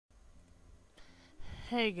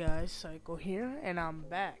Hey guys, Psycho here, and I'm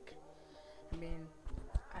back. I mean,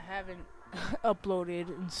 I haven't uploaded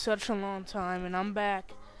in such a long time, and I'm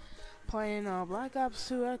back playing Black Ops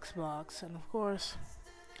 2 Xbox. And of course,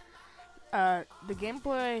 the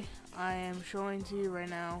gameplay I am showing to you right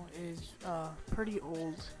now is pretty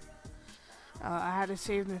old. I had to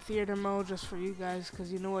save the theater mode just for you guys,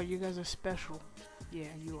 because you know what, you guys are special. Yeah,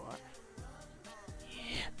 you are.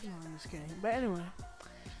 Yeah, no, I'm just kidding. But anyway,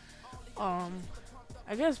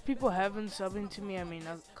 I guess people have been subbing to me. I mean,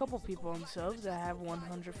 a couple people on subs. I have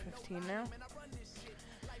 115 now.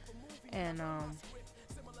 And,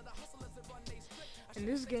 in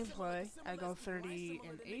this gameplay, I go 30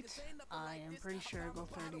 and 8. I am pretty sure I go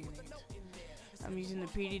 30 and 8. I'm using the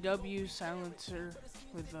PDW silencer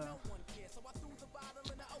with the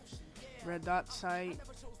red dot sight.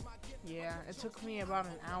 Yeah, it took me about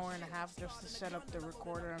an hour and a half just to set up the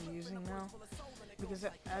recorder I'm using now. Because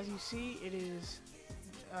as you see, it is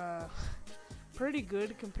pretty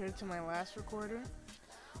good compared to my last recorder.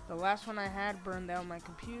 The last one I had burned out my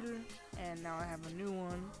computer, and now I have a new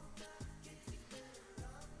one.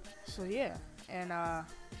 So yeah, and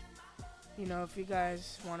you know, if you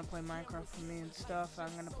guys want to play Minecraft with me and stuff,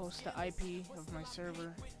 I'm gonna post the IP of my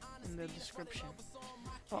server in the description.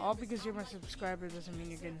 Well, all because you're my subscriber doesn't mean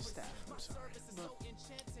you're getting staff. I'm sorry, but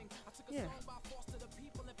yeah.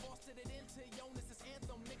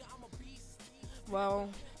 Well,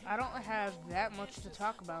 I don't have that much to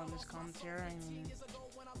talk about in this commentary. I mean,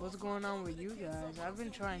 what's going on with you guys? I've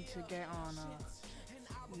been trying to get on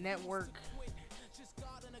network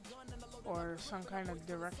or some kind of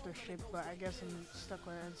directorship, but I guess I'm stuck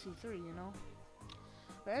with NC3, you know?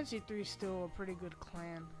 But NC3 is still a pretty good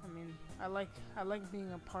clan. I mean, I like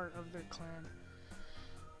being a part of their clan.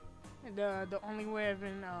 And, the only way I've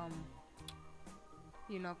been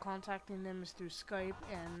you know, contacting them is through Skype,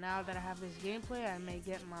 and now that I have this gameplay, I may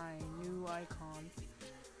get my new icon,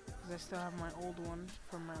 because I still have my old one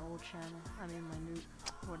from my old channel. I mean, my new,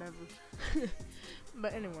 whatever.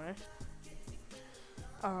 But anyway,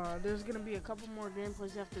 there's gonna be a couple more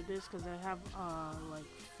gameplays after this, because I have, like,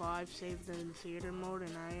 5 saved in theater mode,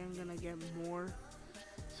 and I am gonna get more.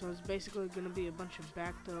 So it's basically gonna be a bunch of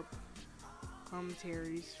backed up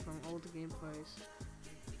commentaries from old gameplays.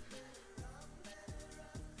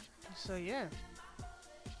 So yeah,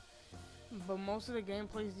 but most of the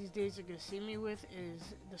gameplays these days you're gonna see me with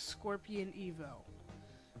is the Scorpion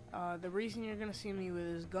Evo. The reason you're gonna see me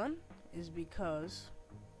with this gun is because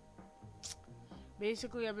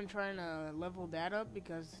basically I've been trying to level that up,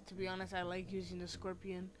 because to be honest, I like using the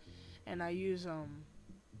Scorpion, and I use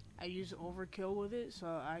overkill with it, so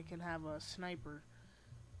I can have a sniper.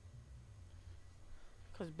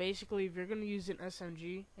 Because basically, if you're going to use an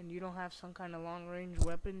SMG and you don't have some kind of long-range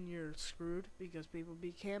weapon, you're screwed, because people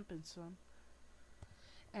be camping, son.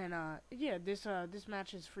 And, yeah, this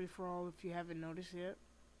match is free-for-all if you haven't noticed yet.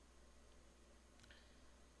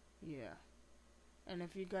 Yeah. And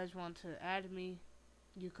if you guys want to add me,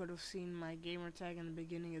 you could have seen my gamer tag in the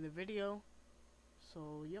beginning of the video.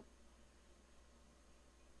 So, yep.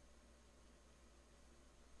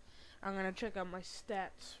 I'm gonna check out my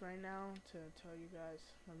stats right now to tell you guys.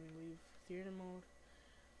 Let me leave theater mode.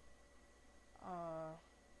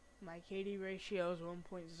 My KD ratio is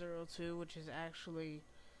 1.02, which is actually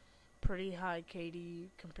pretty high KD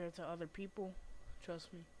compared to other people.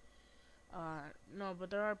 Trust me. No, but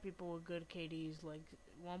there are people with good KDs, like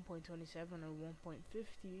 1.27 or 1.50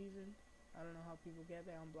 even. I don't know how people get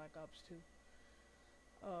that on Black Ops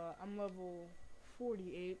 2. I'm level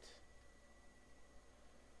 48.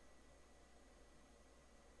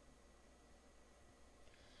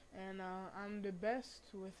 And I'm the best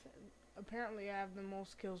with, apparently I have the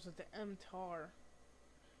most kills with the MTAR,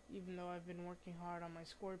 even though I've been working hard on my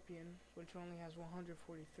Scorpion, which only has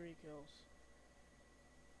 143 kills.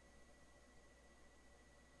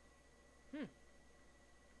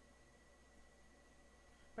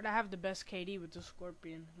 But I have the best KD with the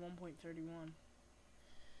Scorpion, 1.31.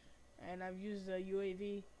 And I've used the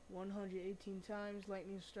UAV 118 times,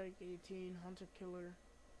 Lightning Strike 18, Hunter Killer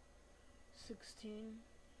 16,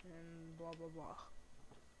 and blah blah blah.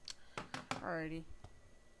 Alrighty.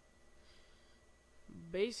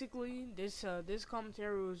 Basically, this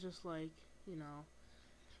commentary was just like, you know,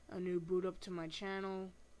 a new boot up to my channel.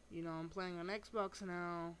 You know, I'm playing on Xbox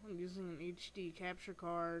now. I'm using an HD capture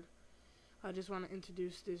card. I just want to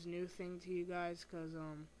introduce this new thing to you guys, cause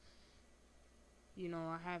you know,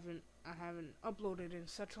 I haven't uploaded in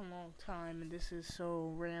such a long time, and this is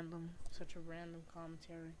so random, such a random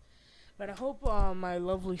commentary. But I hope my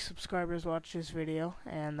lovely subscribers watch this video,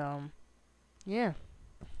 and yeah.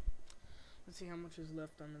 Let's see how much is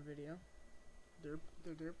left on the video. Derp,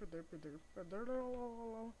 derp, derp, derp, derp,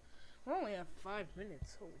 derp. We're only at 5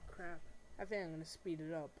 minutes. Holy crap! I think I'm gonna speed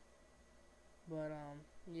it up. But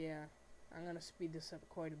yeah, I'm gonna speed this up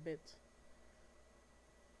quite a bit.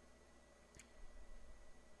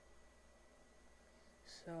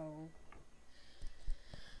 So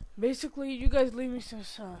basically, you guys leave me some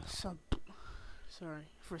sorry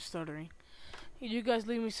for stuttering. You guys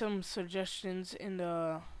leave me some suggestions in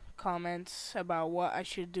the comments about what I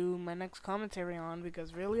should do my next commentary on,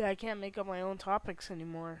 because really I can't make up my own topics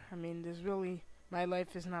anymore. I mean, my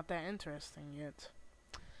life is not that interesting yet.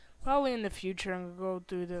 Probably in the future I'm gonna go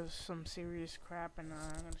through some serious crap and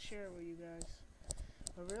I'm gonna share it with you guys.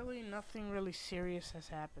 But really, nothing really serious has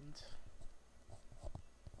happened.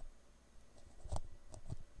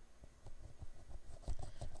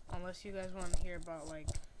 Unless you guys want to hear about, like,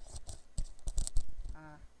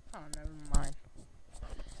 oh, never mind.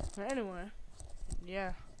 But anyway,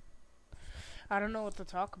 yeah. I don't know what to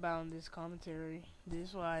talk about in this commentary. This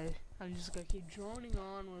is why I'm just gonna keep droning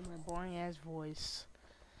on with my boring ass voice.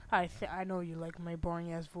 I know you like my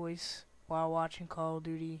boring ass voice while watching Call of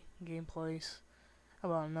Duty gameplays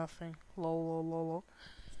about nothing. Lol, lol, lol, lol.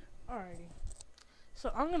 Alrighty.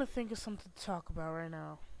 So I'm gonna think of something to talk about right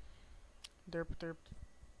now. Derp, derp.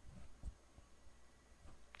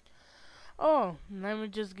 Oh, let me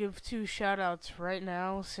just give 2 shoutouts right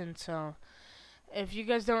now, since if you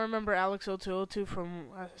guys don't remember Alex0202 from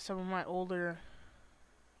some of my older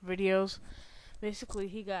videos, basically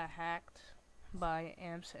he got hacked by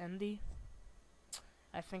Amps Endy.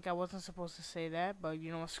 I think I wasn't supposed to say that, but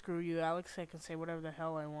you know what, screw you, Alex, I can say whatever the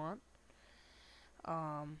hell I want.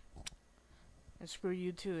 And screw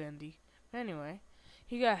you too, Endy. Anyway,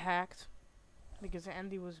 he got hacked because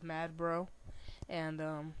Endy was mad, bro,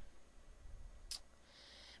 and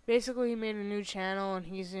basically he made a new channel, and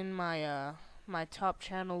he's in my my top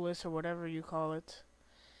channel list, or whatever you call it.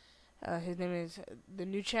 His name is, the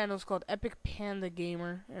new channel is called Epic Panda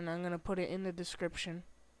Gamer, and I'm gonna put it in the description.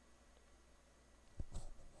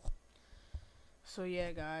 So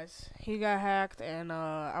yeah, guys, he got hacked, and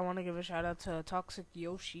I want to give a shout out to Toxic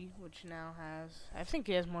Yoshi, which now has, I think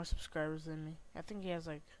he has more subscribers than me. I think he has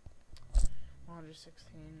like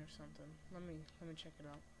 116 or something. Let me check it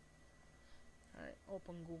out. Alright,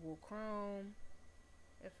 open Google Chrome.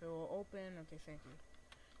 If it will open, okay, thank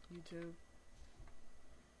you. YouTube.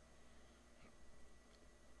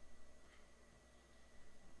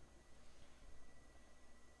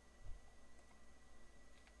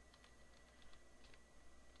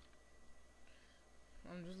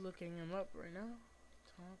 I'm just looking him up right now.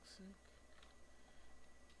 Toxic.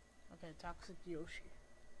 Okay, Toxic Yoshi.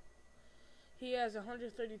 He has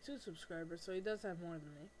 132 subscribers, so he does have more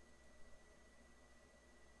than me.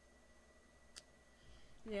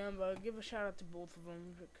 Yeah, but give a shout out to both of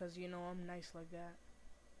them, because you know I'm nice like that.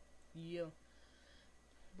 Yeah.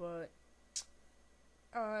 But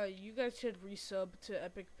you guys should resub to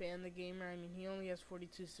Epic Panda Gamer. I mean, he only has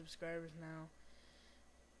 42 subscribers now.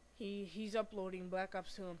 He's uploading Black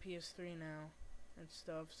Ops 2 on PS3 now and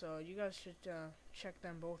stuff, so you guys should check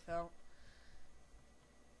them both out.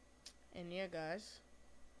 And yeah, guys,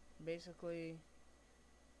 basically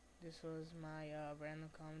this was my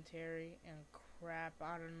random commentary, and crap,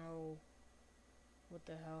 I don't know what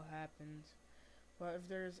the hell happened. But if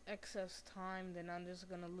there's excess time, then I'm just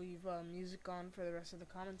gonna leave music on for the rest of the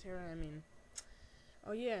commentary. I mean,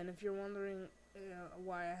 oh yeah, and if you're wondering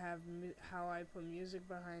why I have how I put music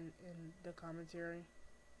behind in the commentary,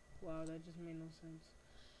 wow, that just made no sense.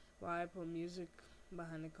 Why I put music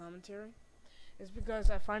behind the commentary? It's because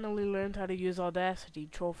I finally learned how to use Audacity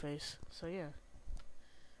Trollface. So yeah.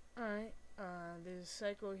 Alright, this is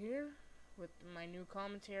Psycho here with my new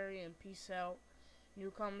commentary, and peace out.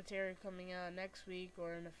 New commentary coming out next week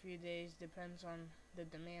or in a few days, depends on the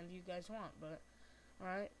demand you guys want. But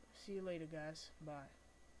alright, see you later, guys. Bye.